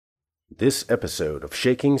This episode of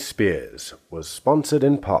Shaking Spears was sponsored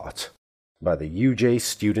in part by the UJ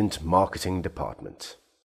Student Marketing Department.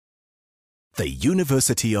 The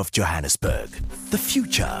University of Johannesburg. The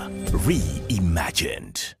future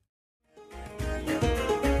reimagined.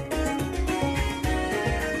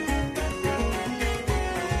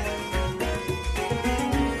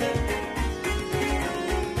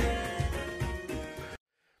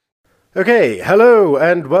 Okay, hello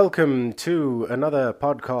and welcome to another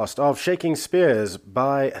podcast of Shaking Spears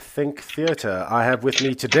by Think Theatre. I have with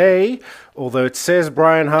me today, although it says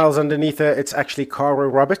Brian Hiles underneath it, it's actually Cara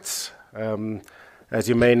Roberts. As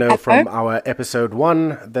you may know from our episode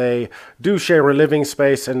 1, they do share a living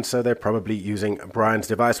space, and so they're probably using Brian's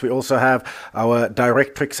device. We also have our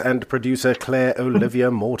directrix and producer, Claire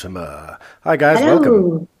Olivia Mortimer. Hi guys, Hello.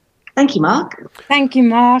 welcome. Thank you, Mark. Thank you,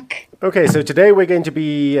 Mark. Okay, so today we're going to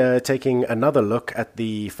be taking another look at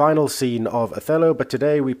the final scene of Othello, but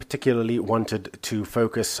today we particularly wanted to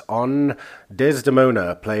focus on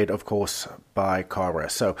Desdemona, played, of course, by Cara.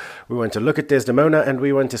 So we want to look at Desdemona, and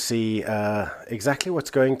we want to see exactly what's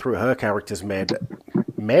going through her character's head.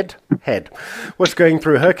 What's going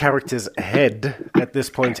through her character's head at this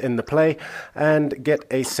point in the play, and get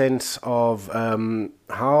a sense of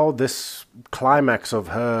how this climax of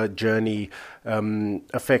her journey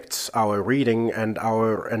affects our reading and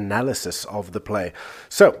our analysis of the play.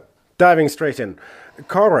 So, diving straight in.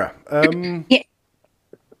 Cara,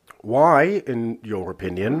 why, in your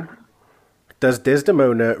opinion, does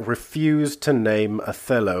Desdemona refuse to name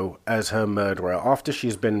Othello as her murderer after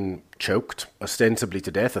she's been choked, ostensibly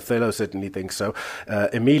to death? Othello certainly thinks so.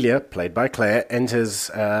 Emilia, played by Claire,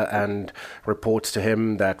 enters and reports to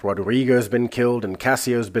him that Roderigo's been killed and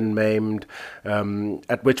Cassio's been maimed,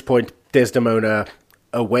 at which point Desdemona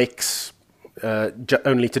awakes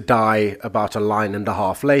only to die about a line and a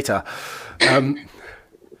half later.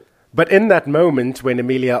 But in that moment, when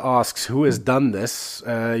Emilia asks who has done this,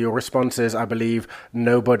 your response is, I believe,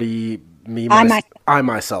 nobody, I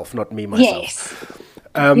myself, not me myself.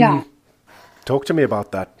 Yes. Talk to me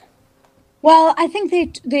about that. Well, I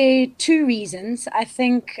think there are two reasons. I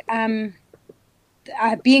think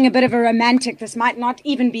being a bit of a romantic, this might not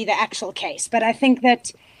even be the actual case, but I think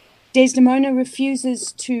that Desdemona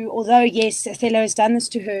refuses to, although, yes, Othello has done this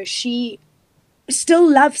to her, she still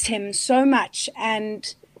loves him so much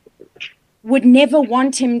and would never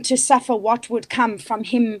want him to suffer what would come from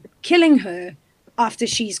him killing her after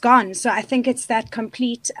she's gone. So I think it's that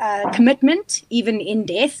complete commitment, even in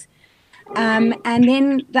death. And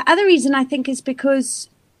then the other reason, I think, is because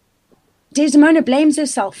Desdemona blames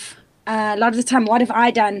herself. A lot of the time, what have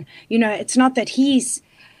I done? You know, it's not that he's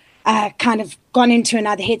kind of gone into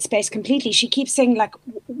another headspace completely. She keeps saying, like,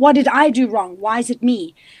 what did I do wrong? Why is it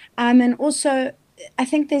me? And also, I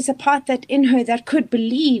think there's a part that in her that could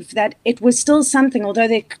believe that it was still something, although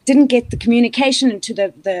they didn't get the communication into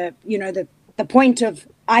the point of,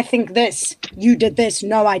 I think this, you did this,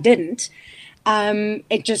 no, I didn't.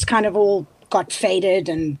 It just kind of all got faded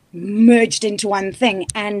and merged into one thing.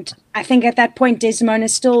 And I think at that point, Desdemona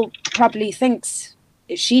still probably thinks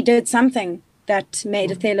she did something that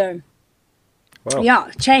made Othello,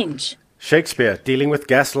 change. Shakespeare, dealing with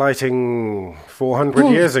gaslighting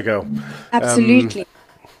 400 years ago. Absolutely.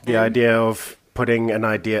 The idea of putting an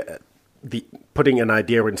idea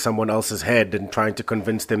in someone else's head and trying to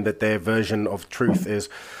convince them that their version of truth is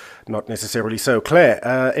not necessarily so. Claire,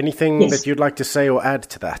 anything that you'd like to say or add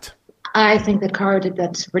to that? I think that Cara did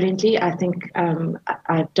that brilliantly. I think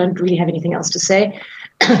I don't really have anything else to say.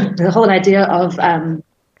 The whole idea of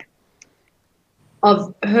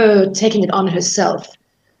her taking it on herself,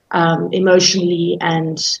 emotionally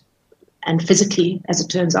and physically, as it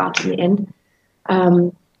turns out in the end,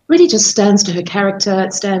 really just stands to her character.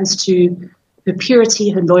 It stands to her purity,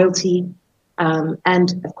 her loyalty,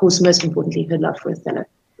 and of course, most importantly, her love for Othello.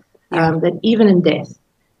 That even in death,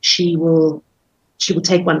 she will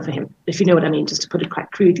take one for him, if you know what I mean, just to put it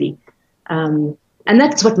quite crudely. And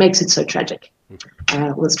that's what makes it so tragic.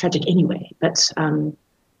 Well, it's tragic anyway, but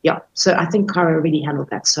so I think Cara really handled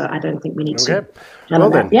that, so I don't think we need to handle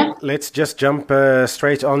that. Yeah? Let's just jump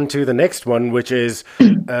straight on to the next one, which is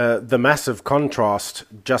the massive contrast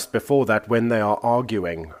just before that when they are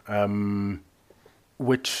arguing,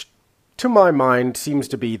 which to my mind seems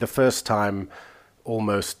to be the first time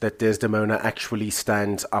almost that Desdemona actually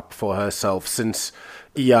stands up for herself since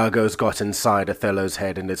Iago's got inside Othello's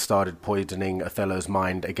head and it started poisoning Othello's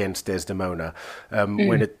mind against Desdemona.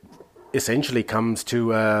 When it essentially comes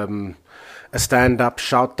to a stand-up,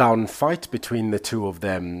 shout-down fight between the two of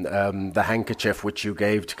them. The handkerchief which you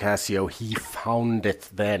gave to Cassio, he found it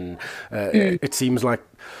then. It seems like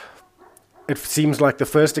it seems like the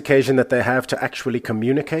first occasion that they have to actually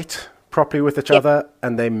communicate properly with each other,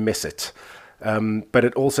 and they miss it. But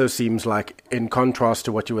it also seems like, in contrast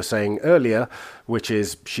to what you were saying earlier, which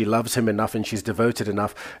is she loves him enough and she's devoted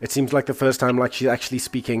enough, it seems like the first time like she's actually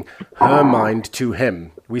speaking her mind to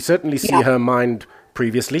him. We certainly see her mind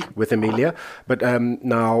previously with Emilia, but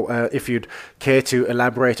now if you'd care to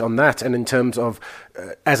elaborate on that, and in terms of,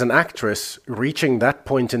 as an actress, reaching that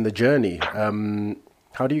point in the journey,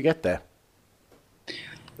 how do you get there?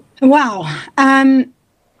 Wow.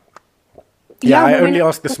 I only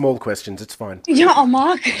ask the small questions. It's fine. Yeah,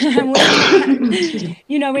 Mark.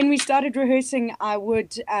 When we started rehearsing, I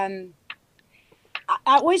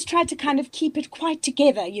always tried to kind of keep it quite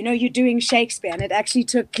together. You're doing Shakespeare, and it actually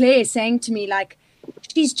took Claire saying to me, like,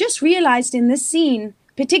 she's just realized in this scene,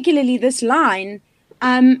 particularly this line,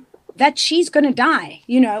 that she's going to die.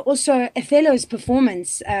 Also Othello's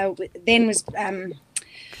performance then was...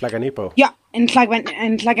 Tlaganipo. Yeah, in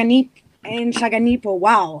Tlaganipo.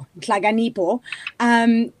 Wow, Tlaganipo.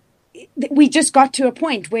 We just got to a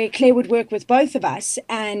point where Claire would work with both of us,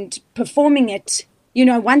 and performing it,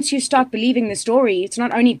 once you start believing the story, it's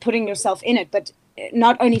not only putting yourself in it, but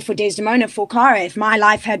not only for Desdemona, for Cara. If my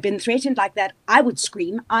life had been threatened like that, I would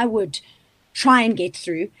scream, I would try and get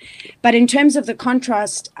through. But in terms of the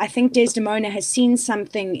contrast, I think Desdemona has seen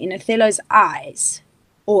something in Othello's eyes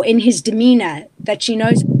or in his demeanor that she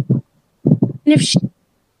knows. And if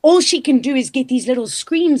all she can do is get these little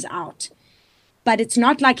screams out, but it's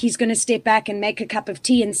not like he's going to step back and make a cup of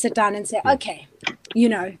tea and sit down and say, okay,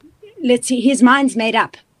 let's see, his mind's made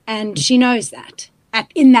up, and she knows that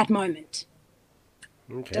in that moment.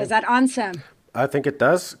 Okay. Does that answer? I think it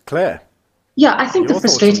does. Claire? Yeah, I think the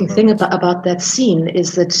frustrating thing about that scene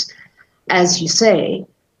is that, as you say,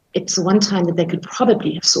 it's the one time that they could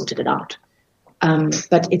probably have sorted it out.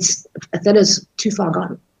 But Othello's too far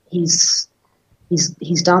gone. He's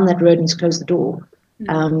down that road and he's closed the door.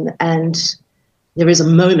 And there is a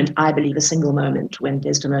moment, I believe, a single moment, when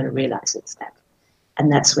Desdemona realizes that.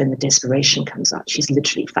 And that's when the desperation comes out. She's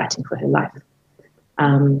literally fighting for her life.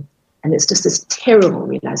 And it's just this terrible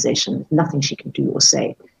realization that nothing she can do or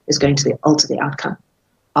say is going to alter the outcome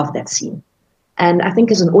of that scene. And I think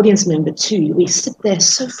as an audience member too, we sit there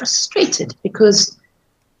so frustrated because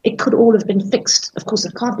it could all have been fixed. Of course,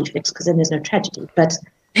 it can't be fixed because then there's no tragedy. But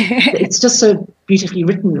it's just so beautifully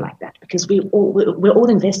written like that because we're all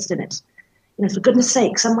invested in it. For goodness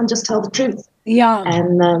sake, someone just tell the truth. Yeah.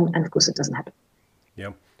 And of course, it doesn't happen.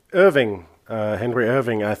 Yeah. Henry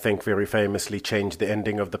Irving, I think, very famously changed the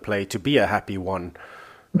ending of the play to be a happy one,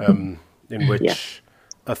 in which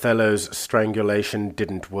Othello's strangulation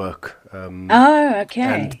didn't work. Okay.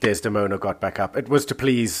 And Desdemona got back up. It was to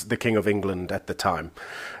please the King of England at the time.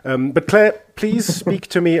 But Claire, please speak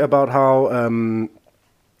to me about how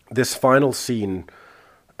this final scene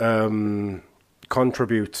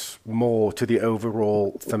contributes more to the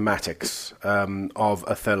overall thematics of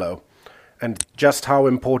Othello, and just how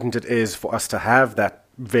important it is for us to have that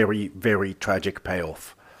very, very tragic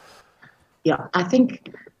payoff. Yeah, I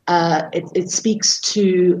think it speaks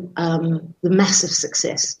to the massive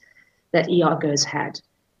success that Iago's had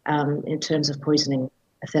in terms of poisoning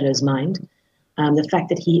Othello's mind. The fact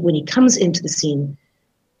that when he comes into the scene,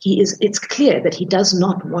 it's clear that he does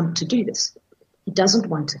not want to do this. He doesn't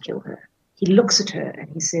want to kill her. He looks at her and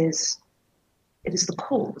he says, it is the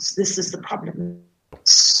cause. This is the problem.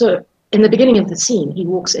 So in the beginning of the scene, he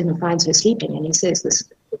walks in and finds her sleeping and he says this,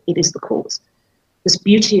 it is the cause. This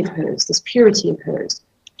beauty of hers, this purity of hers.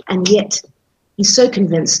 And yet he's so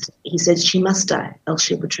convinced, he says she must die, else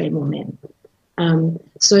she'll betray more men.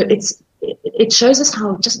 So it shows us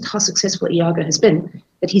how successful Iago has been,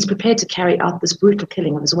 that he's prepared to carry out this brutal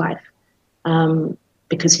killing of his wife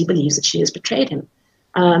because he believes that she has betrayed him.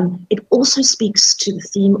 It also speaks to the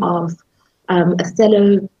theme of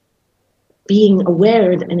Othello being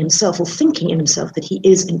aware in himself or thinking in himself that he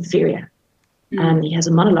is inferior. He has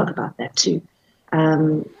a monologue about that too,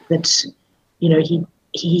 that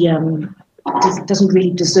he doesn't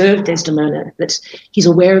really deserve Desdemona, that he's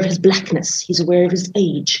aware of his blackness, he's aware of his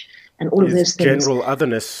age, and all of those things. General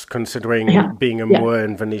otherness, considering being a Moor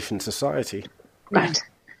in Venetian society. Right.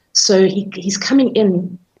 So he's coming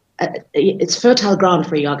in. It's fertile ground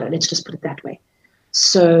for Iago. Let's just put it that way.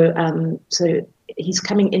 So he's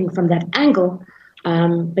coming in from that angle,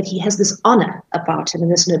 but he has this honor about him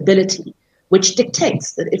and this nobility, which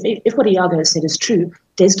dictates that if what Iago has said is true,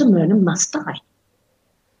 Desdemona must die.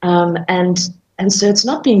 And so it's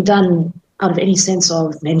not being done out of any sense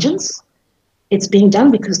of vengeance. It's being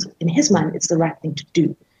done because in his mind it's the right thing to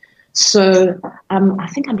do. So I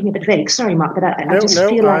think I'm being a bit vague. Sorry, Mark, but I just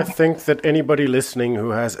feel like... I think that anybody listening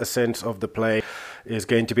who has a sense of the play is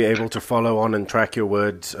going to be able to follow on and track your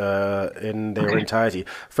words in their entirety.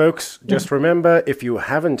 Folks, just remember, if you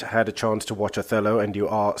haven't had a chance to watch Othello and you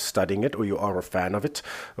are studying it or you are a fan of it,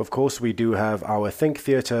 of course we do have our Think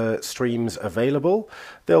Theatre streams available.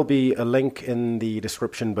 There'll be a link in the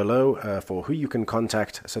description below for who you can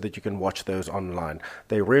contact so that you can watch those online.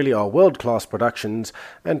 They really are world-class productions,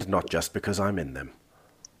 and not just because I'm in them.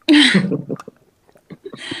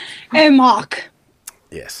 Oh, Mark.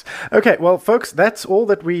 Yes. Okay, well, folks, that's all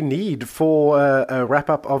that we need for a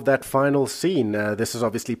wrap-up of that final scene. This is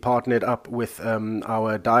obviously partnered up with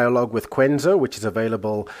our dialogue with Quenzo, which is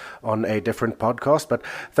available on a different podcast. But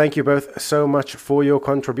thank you both so much for your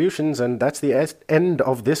contributions, and that's the end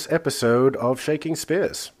of this episode of Shaking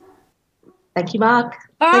Spears. Thank you, Mark.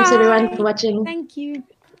 Bye. Thanks, everyone, for watching. Thank you.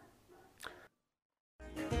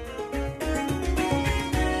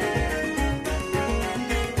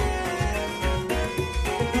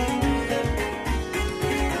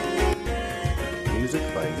 Music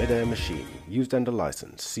by Midair Machine, used under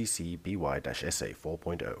license CC BY-SA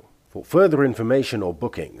 4.0. For further information or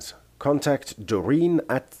bookings, contact Doreen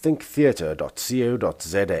at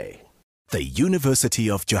thinktheatre.co.za. The University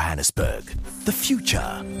of Johannesburg. The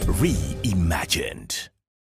future reimagined.